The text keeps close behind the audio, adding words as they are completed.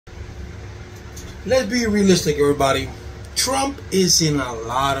Let's be realistic, everybody. Trump is in a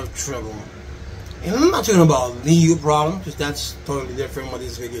lot of trouble. And I'm not talking about legal problems, because that's totally different what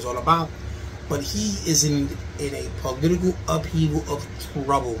this video is all about. But he is in a political upheaval of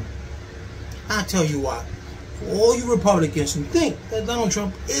trouble. I'll tell you what. For all you Republicans who think that Donald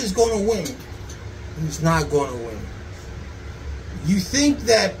Trump is going to win, he's not going to win. You think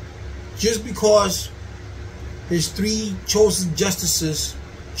that just because his 3 chosen justices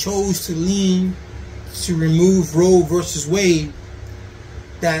chose to lean to remove Roe versus Wade,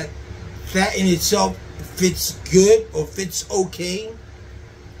 that in itself fits good or fits okay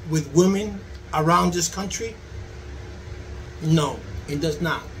with women around this country? No, it does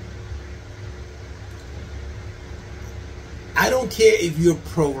not. I don't care if you're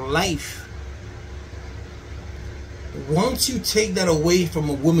pro-life. Once you take that away from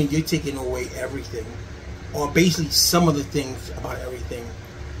a woman, you're taking away everything, or basically some of the things about everything.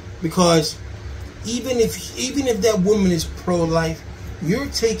 Because even if that woman is pro-life, you're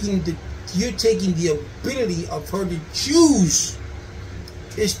taking the ability of her to choose,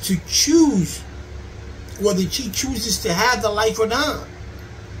 is to choose whether she chooses to have the life or not.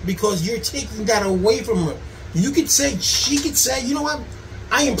 Because you're taking that away from her. You could say, she could say, you know what,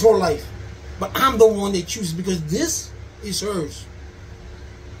 I am pro-life, but I'm the one that chooses because this is hers.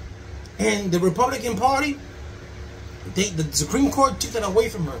 And the Republican Party, the Supreme Court took that away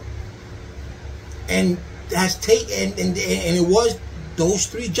from her, and has taken and it was those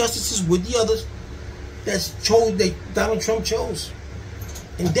 3 justices with the others that Donald Trump chose,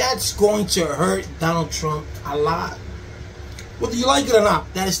 and that's going to hurt Donald Trump a lot, whether you like it or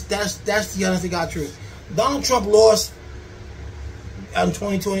not. That's the honest to God truth. Donald Trump lost in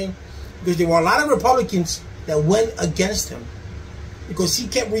 2020 because there were a lot of Republicans that went against him because he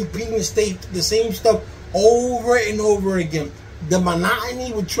kept repeating the same stuff over and over again. The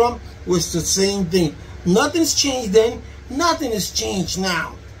monotony with Trump was the same thing. Nothing's changed then. Nothing has changed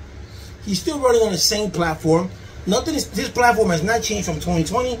now. He's still running on the same platform. His platform has not changed from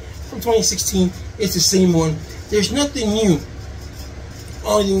 2020, from 2016. It's the same one. There's nothing new.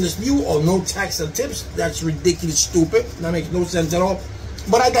 Only thing that's new, or no tax and tips. That's ridiculous, stupid. That makes no sense at all.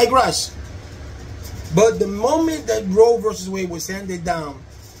 But I digress. But the moment that Roe versus Wade was handed down,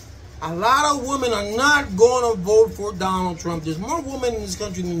 a lot of women are not going to vote for Donald Trump. There's more women in this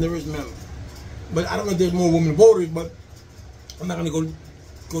country than there is men. But I don't know if there's more women voters, but I'm not going to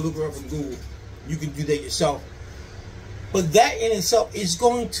go look her up on Google. You can do that yourself. But that in itself is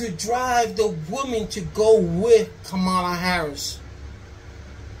going to drive the women to go with Kamala Harris.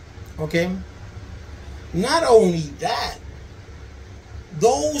 Okay? Not only that,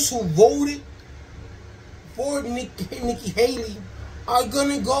 those who voted for Nikki Haley are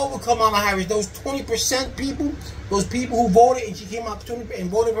going to go with Kamala Harris. Those 20% people, those people who voted and she came out 20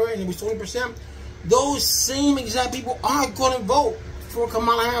 and voted for her and it was 20%, those same exact people are going to vote for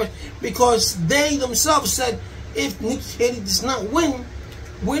Kamala Harris because they themselves said, if Nikki Haley does not win,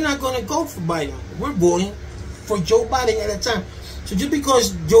 we're not going to go for Biden. We're voting for Joe Biden at the time. So just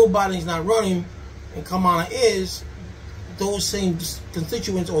because Joe Biden is not running and Kamala is, those same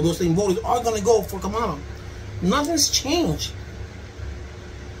constituents or those same voters are going to go for Kamala. Nothing's changed.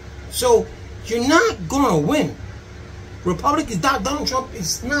 So you're not going to win. Republicans, Donald Trump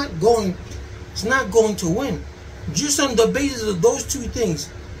is not going to win. Just on the basis of those 2 things.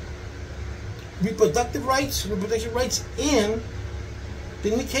 Reproductive rights, and the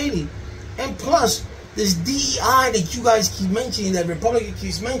Nikki Haley. And plus, this DEI that you guys keep mentioning, that Republican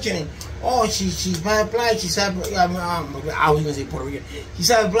keeps mentioning. Oh, she's half black, she's half, I was going to say Puerto Rican. She's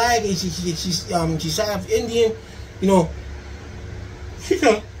half black and she's half Indian. You know,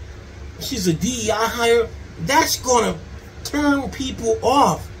 she's a DEI hire. That's going to turn people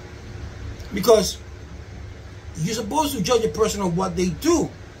off. Because you're supposed to judge a person on what they do.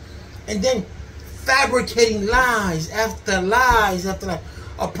 And then fabricating lies after lies after lies.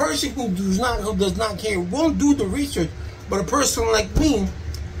 A person who does not care won't do the research. But a person like me,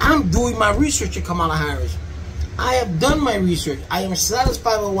 I'm doing my research at Kamala Harris. I have done my research. I am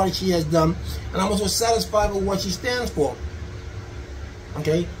satisfied with what she has done. And I'm also satisfied with what she stands for.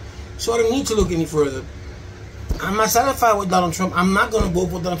 Okay? So I don't need to look any further. I'm not satisfied with Donald Trump. I'm not going to vote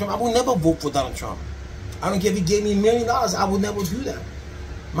for Donald Trump. I will never vote for Donald Trump. I don't care if he gave me $1 million. I would never do that.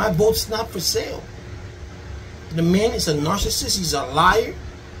 My vote's not for sale. The man is a narcissist. He's a liar.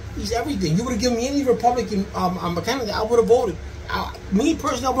 He's everything. You would have given me any Republican candidate, I would have voted. Me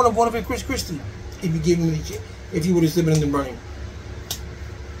personally, I would have voted for Chris Christie if you gave me the chance. If he would have slipped in the burning.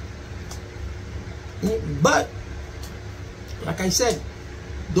 But like I said,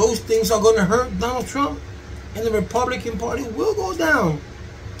 those things are going to hurt Donald Trump, and the Republican Party will go down.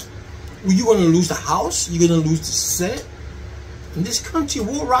 You're going to lose the House. You're going to lose the Senate. And this country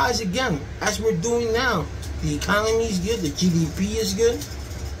will rise again, as we're doing now. The economy is good. The GDP is good.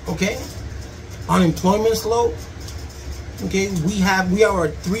 Okay? Unemployment's low. Okay? We are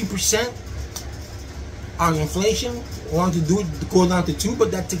at 3% on inflation. We want to do it to go down to 2%,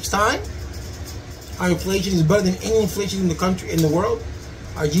 but that takes time. Our inflation is better than any inflation in the country, in the world.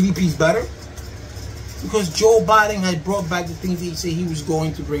 Our GDP is better. Because Joe Biden has brought back the things he said he was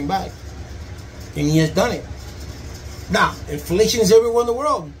going to bring back. And he has done it. Now, inflation is everywhere in the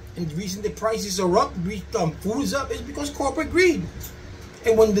world. And the reason the prices are up, food is up, is because corporate greed.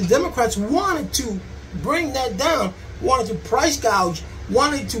 And when the Democrats wanted to bring that down, wanted to price gouge,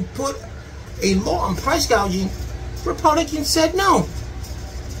 wanted to put a law on price gouging, Republicans said no.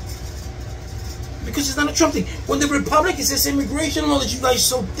 Because it's not a Trump thing. When the Republicans, this immigration law that you guys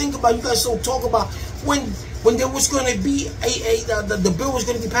so think about, you guys so talk about, when there was going to be the bill was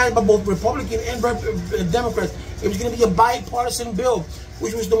going to be passed by both Republican and Democrats, it was going to be a bipartisan bill,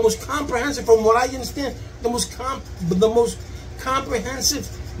 which was the most comprehensive, from what I understand, the most comprehensive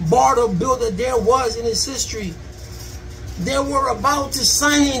border bill that there was in its history. They were about to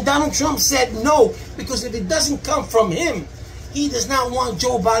sign it, and Donald Trump said no, because if it doesn't come from him, he does not want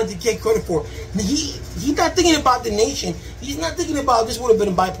Joe Biden to get credit for it. He's not thinking about the nation. He's not thinking about this would have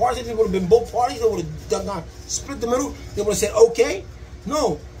been bipartisan. It would have been both parties. They would have done split the middle. They would have said, okay.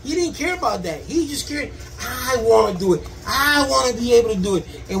 No, he didn't care about that. He just cared, I want to do it. I want to be able to do it.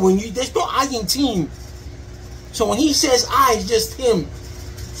 And when there's no I in team. So when he says I, it's just him.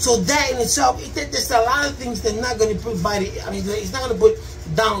 So that in itself, there's a lot of things that are not going to put Biden. I mean, it's not going to put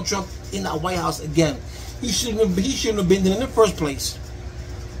Donald Trump in the White House again. He shouldn't have been there in the first place.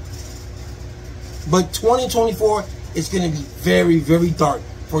 But 2024 is going to be very, very dark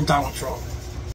for Donald Trump.